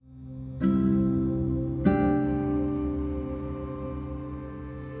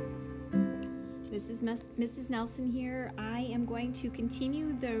this is Mrs. Nelson here. I am going to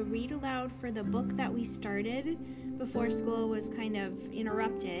continue the read aloud for the book that we started before school was kind of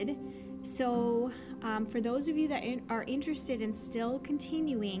interrupted. So for those of you that are interested in still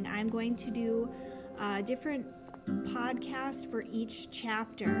continuing, I'm going to do a different podcast for each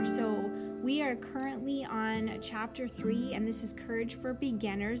chapter. So we are currently on chapter 3, and this is Courage for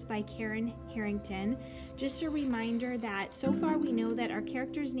Beginners by Karen Harrington. Just a reminder that so far we know that our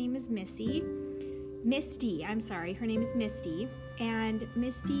character's name is Misty. Her name is Misty, and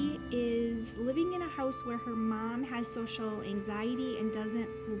Misty is living in a house where her mom has social anxiety and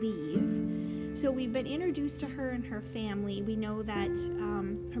doesn't leave. So we've been introduced to her and her family. We know that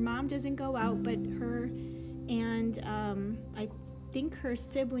her mom doesn't go out, but her and I think her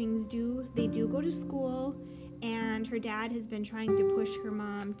siblings do go to school, and her dad has been trying to push her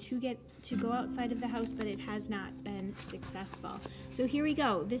mom to go outside of the house, but it has not been successful. So here we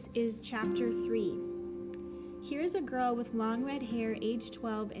go. This is chapter 3. Here's a girl with long red hair, age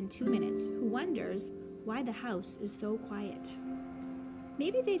 12 and 2 minutes, who wonders why the house is so quiet.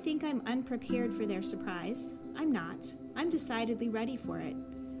 Maybe they think I'm unprepared for their surprise. I'm not. I'm decidedly ready for it.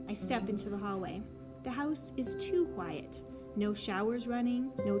 I step into the hallway. The house is too quiet. No showers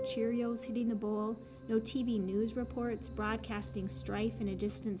running, no Cheerios hitting the bowl, no TV news reports broadcasting strife in a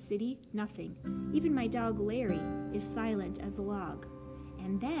distant city, nothing. Even my dog Larry is silent as a log.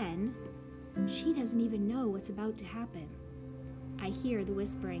 And then, she doesn't even know what's about to happen. I hear the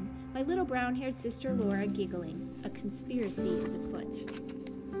whispering, my little brown-haired sister Laura giggling. A conspiracy is afoot.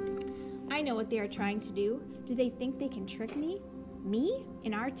 I know what they are trying to do. Do they think they can trick me? Me?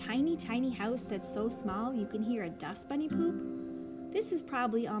 In our tiny, tiny house that's so small you can hear a dust bunny poop? This is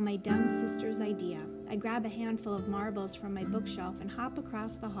probably all my dumb sister's idea. I grab a handful of marbles from my bookshelf and hop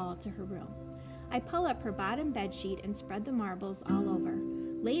across the hall to her room. I pull up her bottom bedsheet and spread the marbles all over.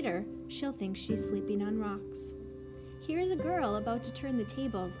 Later, she'll think she's sleeping on rocks. Here's a girl about to turn the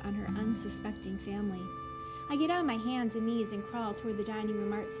tables on her unsuspecting family. I get on my hands and knees and crawl toward the dining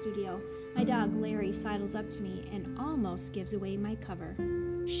room art studio. My dog, Larry, sidles up to me and almost gives away my cover.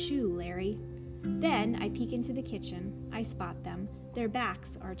 Shoo, Larry. Then I peek into the kitchen. I spot them. Their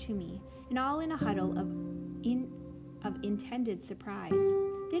backs are to me, and all in a huddle of intended surprise.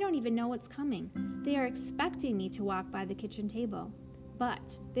 They don't even know what's coming. They are expecting me to walk by the kitchen table.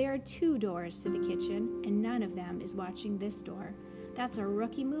 But there are 2 doors to the kitchen, and none of them is watching this door. That's a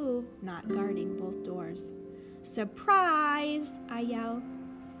rookie move, not guarding both doors. Surprise! I yell.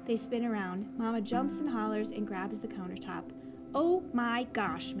 They spin around. Mama jumps and hollers and grabs the countertop. Oh my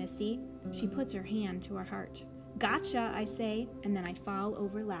gosh, Misty. She puts her hand to her heart. Gotcha, I say, and then I fall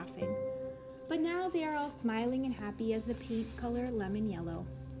over laughing. But now they are all smiling and happy as the paint color lemon yellow.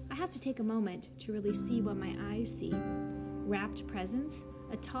 I have to take a moment to really see what my eyes see. Wrapped presents,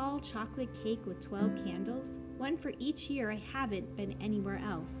 a tall chocolate cake with 12 candles, one for each year I haven't been anywhere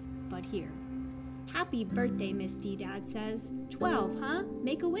else but here. Happy birthday, Misty, Dad says. 12, huh?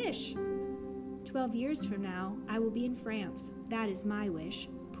 Make a wish. 12 years from now, I will be in France. That is my wish.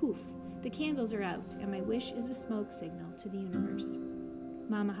 Poof, the candles are out, and my wish is a smoke signal to the universe.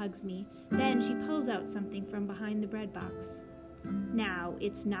 Mama hugs me. Then she pulls out something from behind the bread box. Now,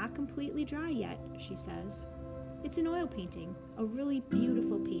 it's not completely dry yet, she says. It's an oil painting, a really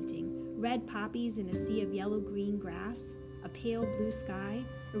beautiful painting. Red poppies in a sea of yellow-green grass, a pale blue sky,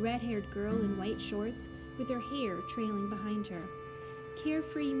 a red-haired girl in white shorts with her hair trailing behind her.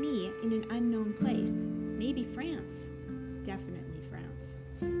 Carefree me in an unknown place. Maybe France. Definitely France.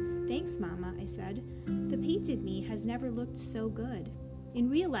 Thanks, Mama, I said. The painted me has never looked so good. In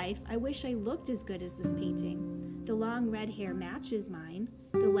real life, I wish I looked as good as this painting. The long red hair matches mine,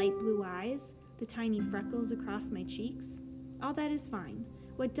 the light blue eyes, the tiny freckles across my cheeks. All that is fine.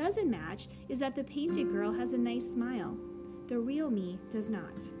 What doesn't match is that the painted girl has a nice smile. The real me does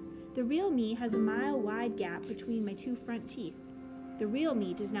not. The real me has a mile-wide gap between my 2 front teeth. The real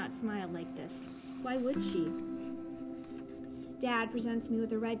me does not smile like this. Why would she? Dad presents me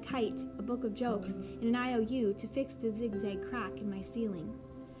with a red kite, a book of jokes, and an IOU to fix the zigzag crack in my ceiling.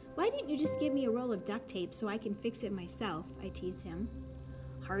 Why didn't you just give me a roll of duct tape so I can fix it myself? I tease him.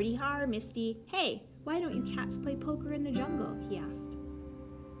 Hardy har, Misty. Hey, why don't you cats play poker in the jungle? He asked.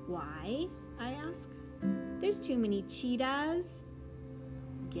 Why? I ask. There's too many cheetahs.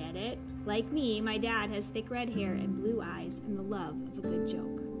 Get it? Like me, my dad has thick red hair and blue eyes and the love of a good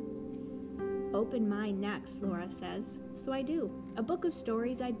joke. Open mine next, Laura says. So I do. A book of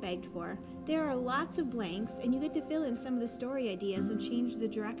stories I'd begged for. There are lots of blanks, and you get to fill in some of the story ideas and change the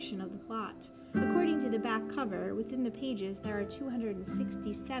direction of the plot. According to the back cover, within the pages there are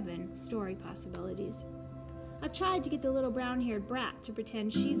 267 story possibilities. I've tried to get the little brown-haired brat to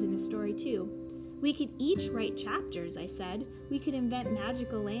pretend she's in a story too, We could each write chapters, I said. We could invent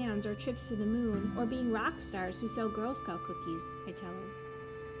magical lands or trips to the moon or being rock stars who sell Girl Scout cookies, I tell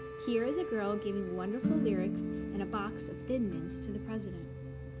her. Here is a girl giving wonderful lyrics and a box of Thin Mints to the president.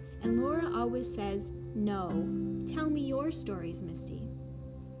 And Laura always says, no, tell me your stories, Misty.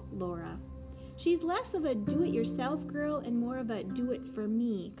 Laura. She's less of a do-it-yourself girl and more of a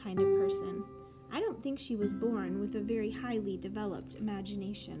do-it-for-me kind of person. I don't think she was born with a very highly developed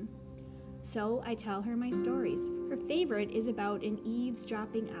imagination. So I tell her my stories. Her favorite is about an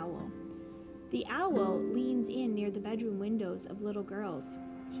eavesdropping owl. The owl leans in near the bedroom windows of little girls.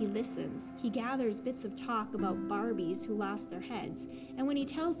 He listens. He gathers bits of talk about Barbies who lost their heads, and when he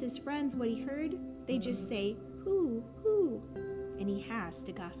tells his friends what he heard, they just say, "Hoo, hoo," and he has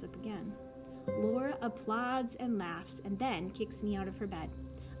to gossip again. Laura applauds and laughs and then kicks me out of her bed.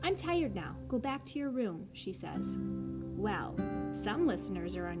 "I'm tired now. Go back to your room," she says. Well, some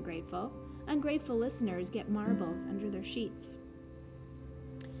listeners are ungrateful. Ungrateful listeners get marbles under their sheets.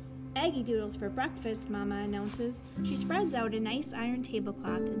 "Eggy doodles for breakfast," Mama announces. She spreads out a nice iron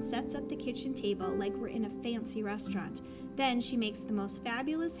tablecloth and sets up the kitchen table like we're in a fancy restaurant. Then she makes the most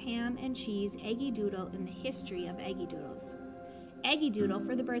fabulous ham and cheese eggy doodle in the history of eggy doodles. "Eggy doodle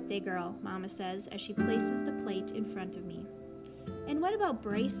for the birthday girl," Mama says as she places the plate in front of me. "And what about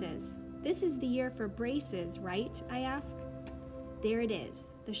braces? This is the year for braces, right?" I ask. There it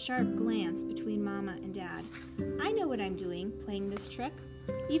is, the sharp glance between Mama and Dad. I know what I'm doing, playing this trick.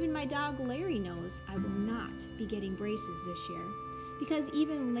 Even my dog Larry knows I will not be getting braces this year, because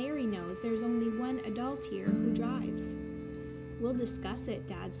even Larry knows there's only one adult here who drives. "We'll discuss it,"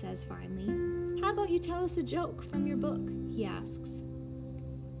 Dad says finally. "How about you tell us a joke from your book?" he asks.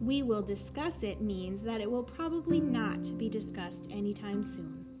 "We will discuss it" means that it will probably not be discussed anytime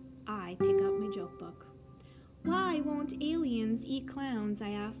soon. I pick up my joke book. "Why won't aliens eat clowns?" I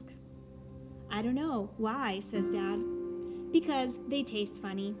ask. "I don't know. Why?" says Dad. "Because they taste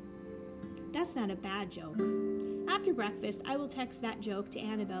funny." That's not a bad joke. After breakfast, I will text that joke to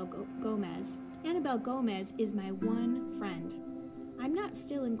Annabelle Gomez. Annabelle Gomez is my one friend. I'm not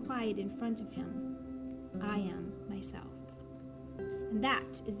still and quiet in front of him. I am myself. And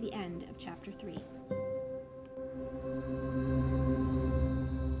that is the end of Chapter 3.